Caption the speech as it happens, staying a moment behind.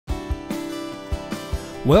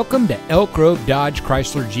Welcome to Elk Grove Dodge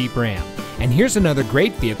Chrysler Jeep Ram, and here's another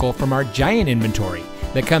great vehicle from our giant inventory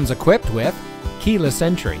that comes equipped with keyless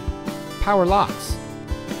entry, power locks.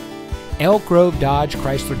 Elk Grove Dodge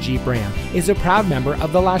Chrysler Jeep Ram is a proud member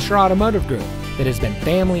of the Lasher Automotive Group that has been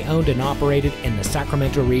family owned and operated in the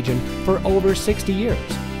Sacramento region for over 60 years.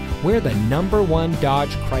 We're the #1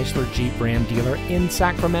 Dodge Chrysler Jeep Ram dealer in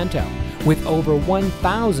Sacramento with over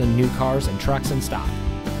 1,000 new cars and trucks in stock.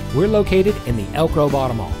 We're located in the Elk Grove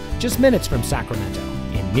Auto Mall, just minutes from Sacramento,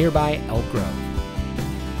 in nearby Elk Grove.